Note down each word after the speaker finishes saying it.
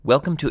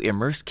Welcome to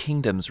Immerse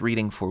Kingdom's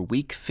reading for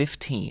Week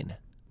 15,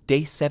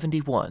 Day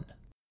 71.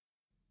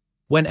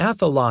 When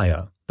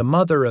Athaliah, the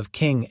mother of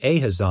King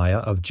Ahaziah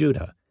of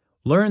Judah,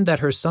 learned that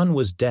her son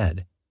was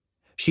dead,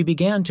 she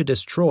began to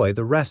destroy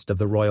the rest of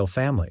the royal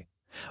family.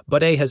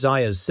 But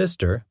Ahaziah's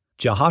sister,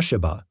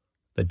 Jehosheba,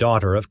 the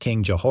daughter of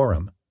King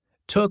Jehoram,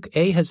 took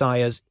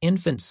Ahaziah's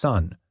infant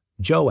son,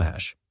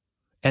 Joash,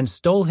 and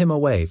stole him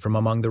away from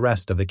among the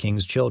rest of the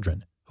king's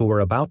children, who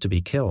were about to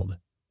be killed.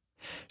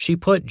 She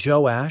put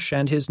Joash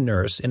and his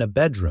nurse in a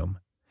bedroom,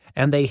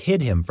 and they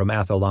hid him from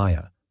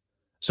Athaliah,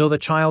 so the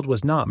child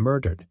was not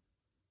murdered.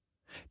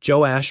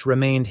 Joash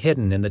remained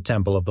hidden in the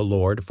temple of the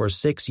Lord for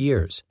 6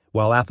 years,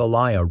 while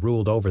Athaliah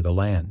ruled over the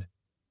land.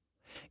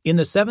 In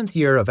the 7th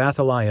year of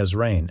Athaliah's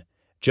reign,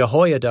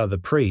 Jehoiada the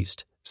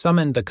priest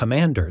summoned the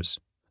commanders,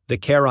 the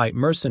Kerite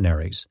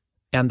mercenaries,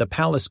 and the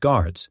palace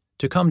guards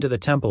to come to the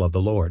temple of the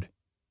Lord.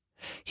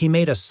 He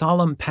made a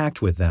solemn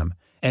pact with them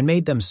and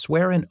made them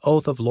swear an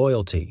oath of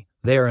loyalty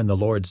there in the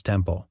Lord's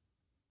temple.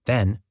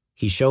 Then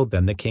he showed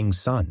them the king's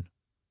son.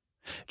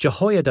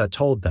 Jehoiada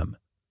told them,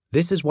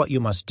 "This is what you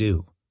must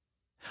do.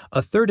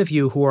 A third of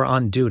you who are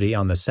on duty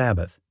on the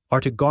Sabbath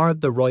are to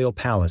guard the royal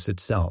palace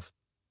itself.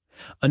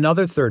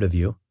 Another third of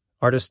you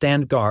are to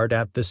stand guard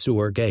at the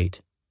sewer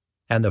gate,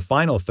 and the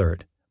final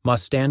third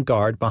must stand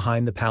guard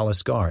behind the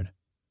palace guard.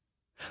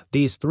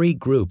 These 3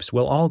 groups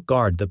will all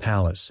guard the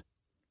palace.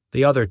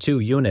 The other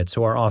 2 units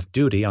who are off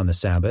duty on the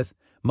Sabbath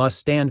must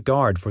stand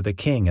guard for the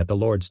king at the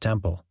Lord's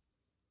temple.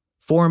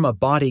 Form a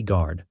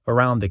bodyguard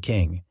around the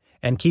king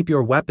and keep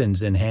your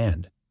weapons in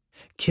hand.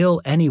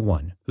 Kill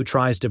anyone who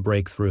tries to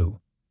break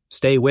through.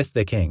 Stay with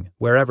the king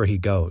wherever he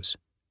goes."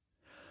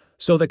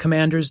 So the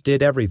commanders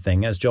did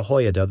everything as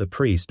Jehoiada the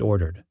priest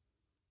ordered.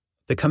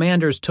 The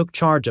commanders took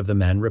charge of the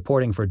men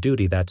reporting for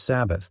duty that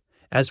Sabbath,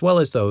 as well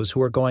as those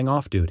who were going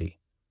off duty.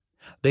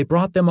 They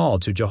brought them all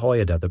to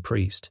Jehoiada the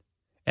priest,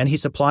 and he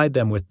supplied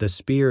them with the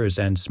spears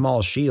and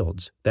small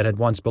shields that had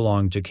once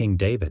belonged to King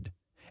David,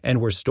 and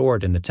were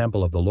stored in the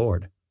temple of the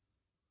Lord.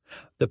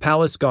 The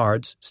palace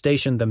guards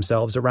stationed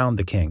themselves around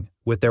the king,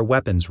 with their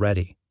weapons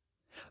ready.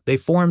 They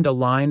formed a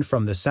line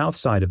from the south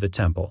side of the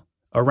temple,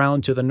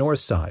 around to the north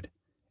side,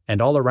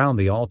 and all around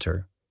the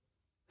altar.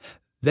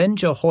 Then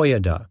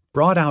Jehoiada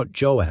brought out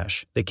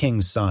Joash, the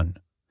king's son,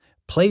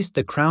 placed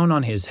the crown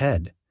on his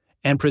head,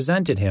 and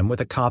presented him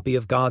with a copy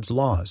of God's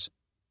laws.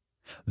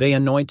 They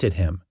anointed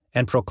him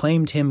and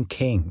proclaimed him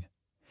king,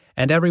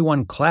 and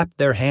everyone clapped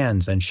their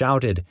hands and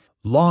shouted,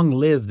 "Long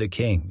live the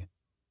king!"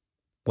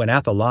 When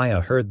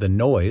Athaliah heard the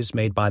noise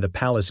made by the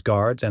palace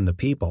guards and the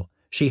people,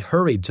 she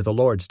hurried to the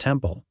Lord's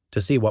temple to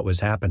see what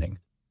was happening.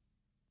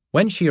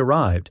 When she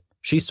arrived,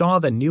 she saw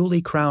the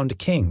newly crowned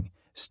king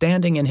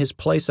standing in his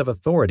place of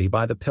authority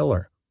by the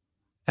pillar,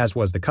 as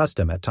was the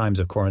custom at times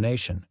of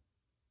coronation.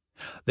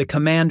 The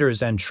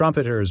commanders and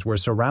trumpeters were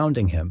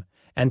surrounding him,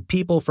 and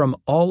people from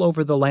all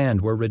over the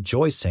land were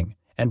rejoicing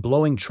and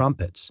blowing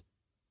trumpets.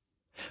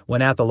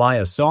 When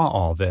Athaliah saw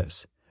all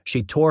this,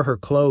 she tore her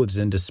clothes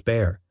in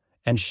despair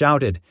and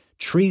shouted,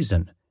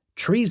 "Treason!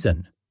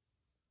 Treason!"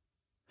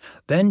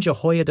 Then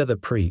Jehoiada the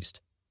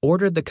priest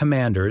ordered the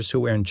commanders who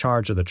were in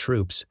charge of the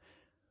troops,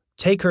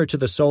 "Take her to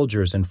the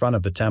soldiers in front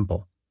of the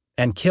temple,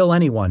 and kill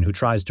anyone who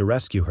tries to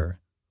rescue her."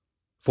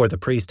 For the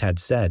priest had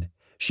said,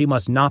 "She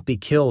must not be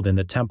killed in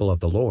the temple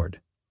of the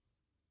Lord."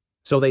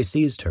 So they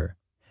seized her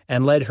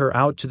and led her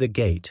out to the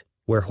gate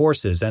where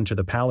horses enter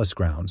the palace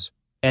grounds,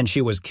 and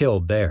she was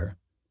killed there.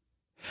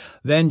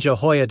 Then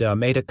Jehoiada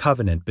made a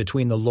covenant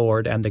between the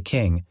Lord and the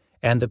king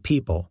and the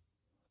people,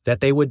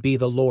 that they would be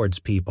the Lord's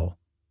people.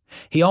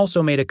 He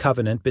also made a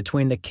covenant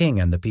between the king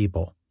and the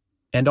people,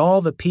 and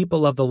all the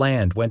people of the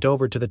land went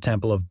over to the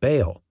temple of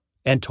Baal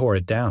and tore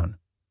it down.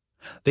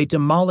 They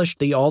demolished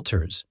the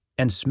altars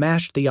and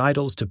smashed the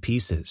idols to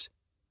pieces,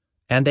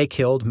 and they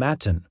killed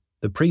Mattan,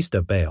 the priest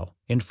of Baal,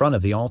 in front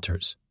of the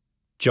altars.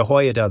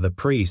 Jehoiada the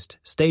priest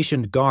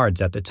stationed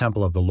guards at the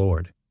temple of the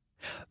Lord.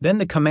 Then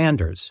the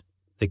commanders,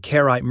 the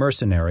Kerite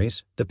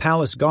mercenaries, the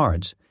palace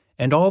guards,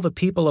 and all the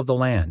people of the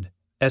land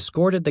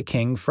escorted the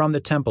king from the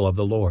temple of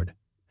the Lord.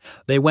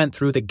 They went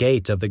through the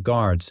gate of the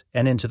guards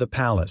and into the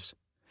palace,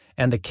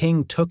 and the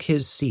king took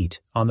his seat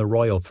on the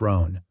royal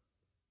throne.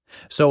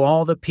 So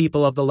all the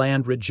people of the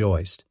land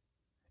rejoiced,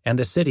 and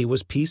the city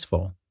was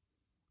peaceful,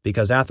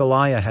 because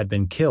Athaliah had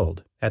been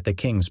killed at the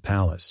king's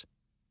palace.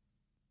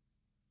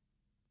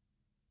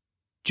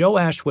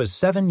 Joash was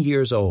 7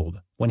 years old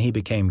when he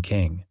became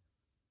king.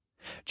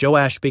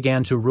 Joash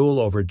began to rule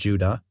over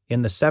Judah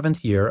in the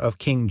 7th year of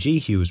King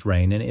Jehu's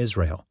reign in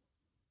Israel.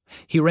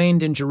 He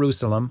reigned in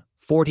Jerusalem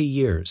 40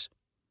 years.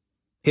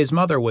 His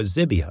mother was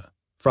Zibiah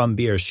from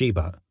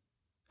Beersheba.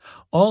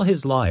 All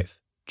his life,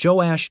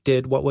 Joash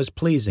did what was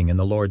pleasing in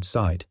the Lord's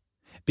sight,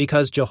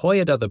 because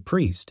Jehoiada the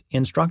priest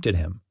instructed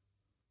him.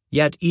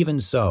 Yet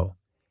even so,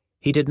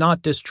 he did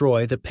not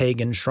destroy the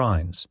pagan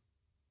shrines,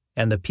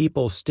 and the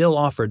people still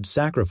offered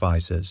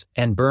sacrifices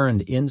and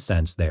burned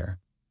incense there.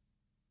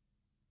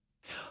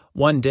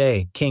 One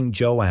day King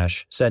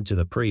Joash said to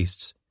the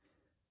priests,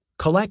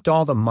 collect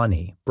all the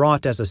money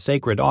brought as a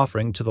sacred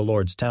offering to the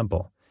Lord's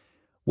temple,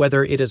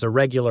 whether it is a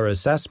regular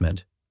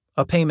assessment,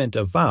 a payment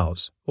of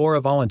vows, or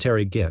a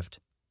voluntary gift.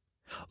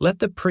 Let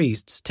the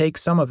priests take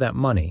some of that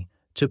money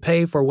to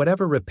pay for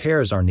whatever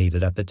repairs are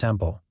needed at the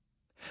temple.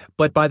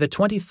 But by the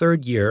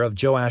 23rd year of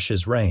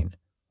Joash's reign,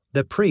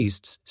 the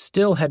priests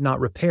still had not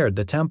repaired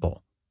the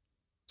temple.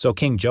 So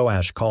King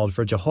Joash called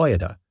for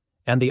Jehoiada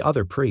and the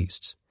other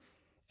priests,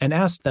 and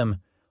asked them,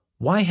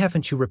 "Why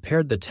haven't you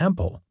repaired the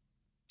temple?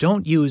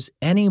 Don't use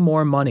any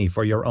more money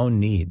for your own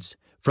needs.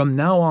 From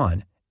now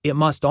on, it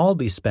must all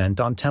be spent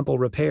on temple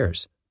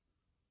repairs."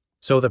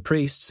 So the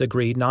priests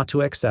agreed not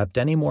to accept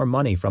any more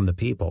money from the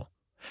people,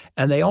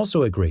 and they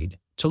also agreed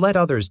to let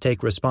others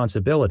take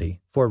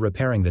responsibility for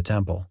repairing the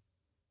temple.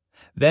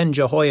 Then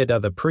Jehoiada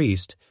the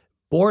priest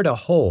bored a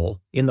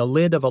hole in the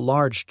lid of a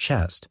large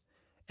chest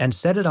and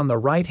set it on the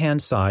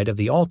right-hand side of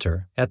the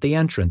altar at the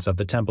entrance of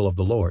the temple of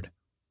the Lord.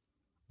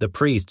 The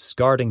priests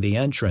guarding the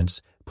entrance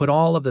put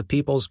all of the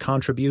people's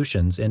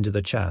contributions into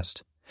the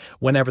chest.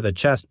 Whenever the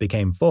chest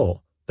became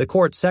full, the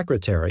court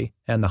secretary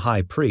and the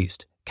high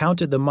priest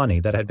counted the money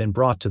that had been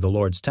brought to the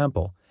Lord's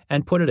temple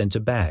and put it into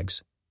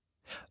bags.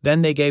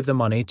 Then they gave the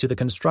money to the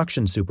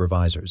construction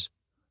supervisors,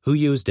 who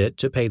used it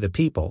to pay the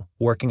people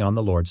working on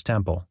the Lord's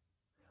temple: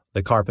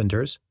 the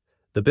carpenters,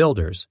 the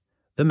builders,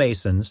 the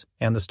masons,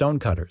 and the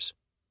stonecutters.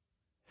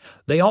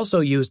 They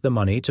also used the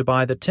money to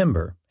buy the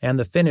timber and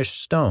the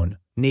finished stone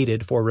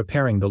needed for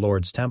repairing the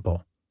Lord's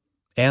temple,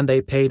 and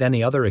they paid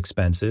any other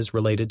expenses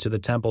related to the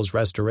temple's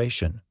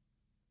restoration.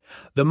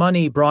 The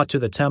money brought to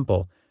the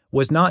temple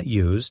was not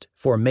used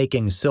for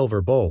making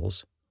silver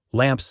bowls,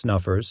 lamp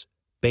snuffers,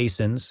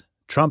 basins,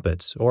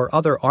 trumpets, or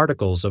other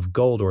articles of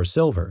gold or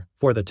silver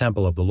for the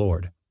temple of the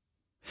Lord.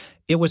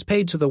 It was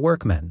paid to the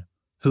workmen,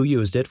 who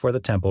used it for the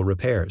temple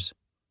repairs.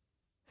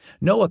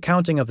 No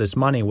accounting of this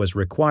money was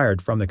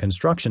required from the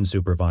construction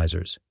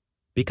supervisors,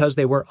 because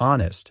they were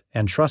honest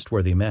and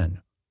trustworthy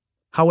men.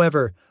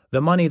 However, the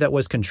money that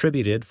was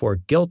contributed for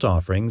guilt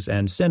offerings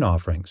and sin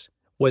offerings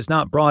was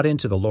not brought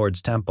into the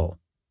Lord's temple.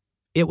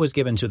 It was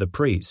given to the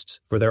priests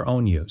for their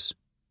own use.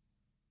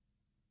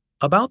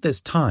 About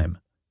this time,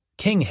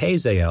 King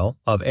Hazael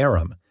of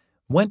Aram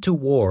went to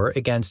war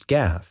against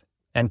Gath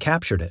and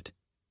captured it.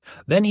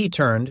 Then he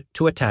turned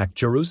to attack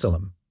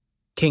Jerusalem.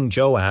 King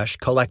Joash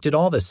collected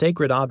all the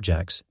sacred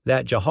objects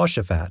that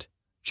Jehoshaphat,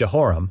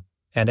 Jehoram,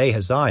 and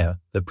Ahaziah,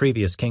 the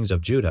previous kings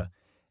of Judah,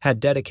 had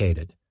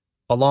dedicated,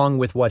 along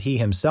with what he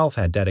himself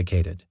had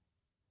dedicated.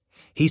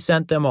 He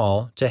sent them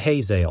all to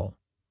Hazael,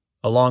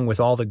 along with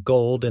all the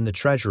gold in the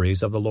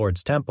treasuries of the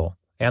Lord's temple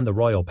and the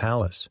royal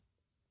palace.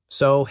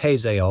 So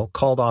Hazael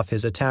called off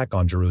his attack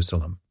on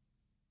Jerusalem.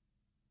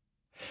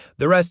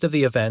 The rest of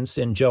the events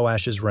in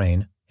Joash's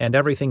reign and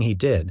everything he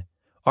did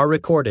are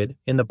recorded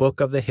in the book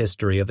of the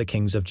history of the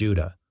kings of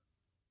Judah.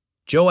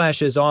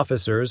 Joash's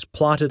officers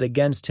plotted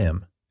against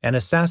him and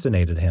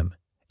assassinated him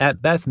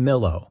at Beth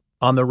Millo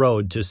on the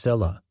road to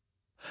Silla.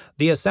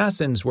 The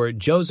assassins were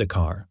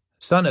Josachar,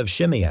 son of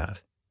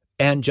Shimeath,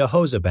 and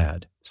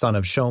Jehozabad, son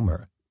of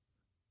Shomer,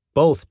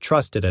 both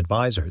trusted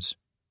advisors.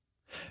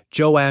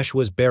 Joash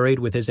was buried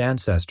with his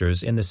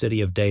ancestors in the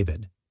city of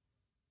David.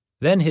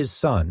 Then his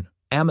son,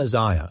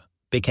 Amaziah,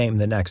 became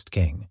the next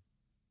king.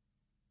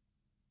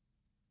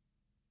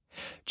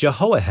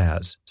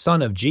 Jehoahaz,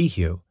 son of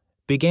Jehu,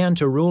 began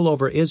to rule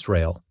over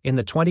Israel in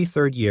the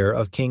 23rd year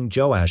of King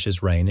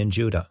Joash's reign in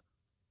Judah.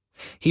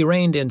 He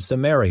reigned in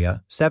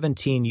Samaria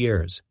 17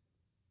 years,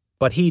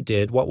 but he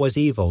did what was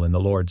evil in the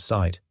Lord's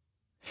sight.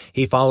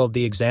 He followed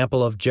the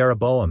example of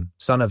Jeroboam,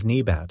 son of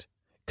Nebat,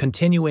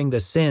 continuing the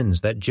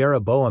sins that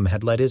Jeroboam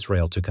had led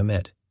Israel to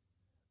commit.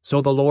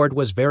 So the Lord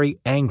was very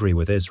angry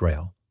with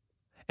Israel,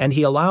 and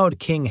he allowed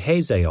King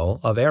Hazael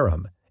of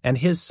Aram and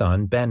his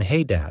son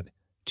Ben-Hadad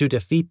to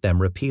defeat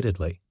them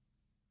repeatedly.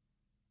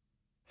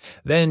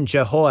 Then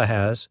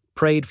Jehoahaz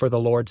prayed for the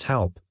Lord's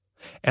help,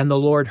 and the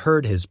Lord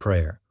heard his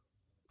prayer,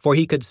 for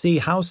he could see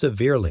how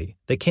severely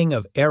the king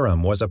of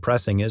Aram was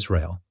oppressing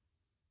Israel.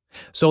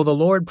 So the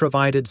Lord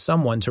provided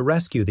someone to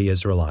rescue the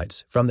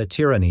Israelites from the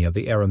tyranny of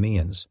the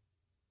Arameans.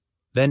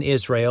 Then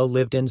Israel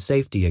lived in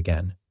safety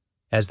again,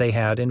 as they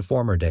had in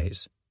former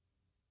days.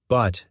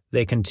 But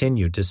they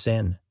continued to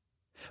sin,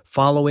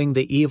 following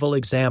the evil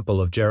example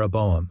of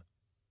Jeroboam.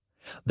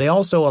 They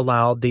also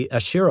allowed the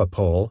Asherah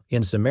pole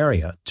in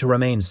Samaria to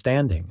remain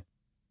standing.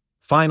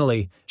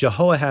 Finally,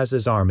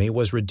 Jehoahaz's army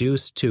was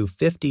reduced to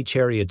 50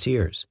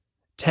 charioteers,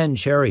 10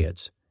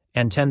 chariots,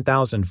 and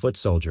 10,000 foot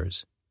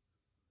soldiers.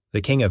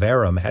 The king of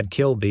Aram had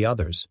killed the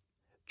others,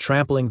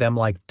 trampling them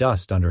like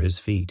dust under his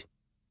feet.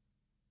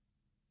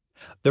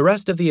 The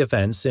rest of the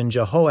events in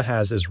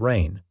Jehoahaz's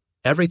reign,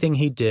 everything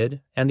he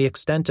did and the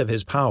extent of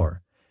his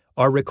power,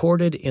 are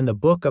recorded in the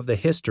book of the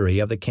history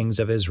of the kings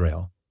of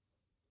Israel.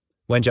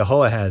 When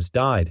Jehoahaz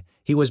died,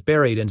 he was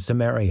buried in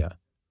Samaria.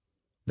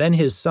 Then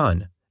his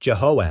son,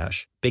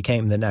 Jehoash,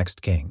 became the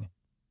next king.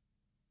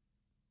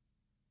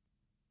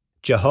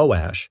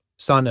 Jehoash,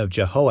 son of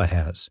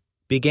Jehoahaz,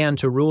 began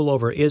to rule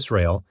over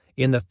Israel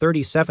in the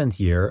 37th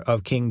year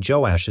of King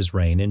Joash's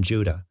reign in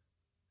Judah.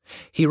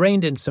 He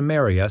reigned in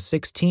Samaria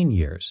 16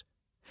 years.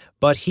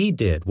 But he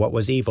did what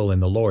was evil in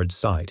the Lord's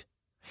sight.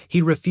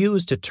 He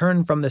refused to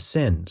turn from the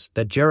sins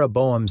that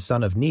Jeroboam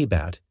son of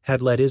Nebat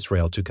had led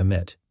Israel to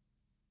commit.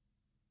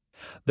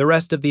 The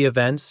rest of the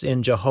events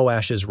in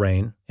Jehoash's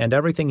reign and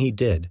everything he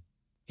did,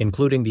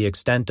 including the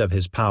extent of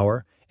his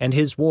power and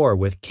his war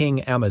with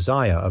King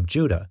Amaziah of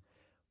Judah,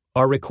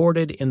 are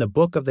recorded in the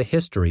book of the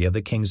history of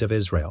the kings of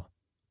Israel.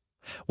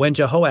 When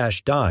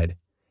Jehoash died,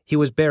 he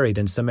was buried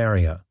in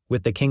Samaria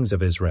with the kings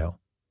of Israel.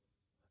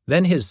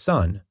 Then his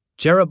son,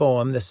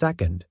 Jeroboam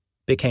II,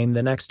 became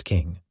the next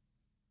king.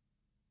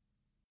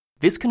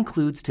 This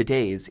concludes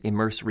today's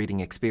Immerse reading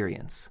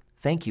experience.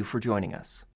 Thank you for joining us.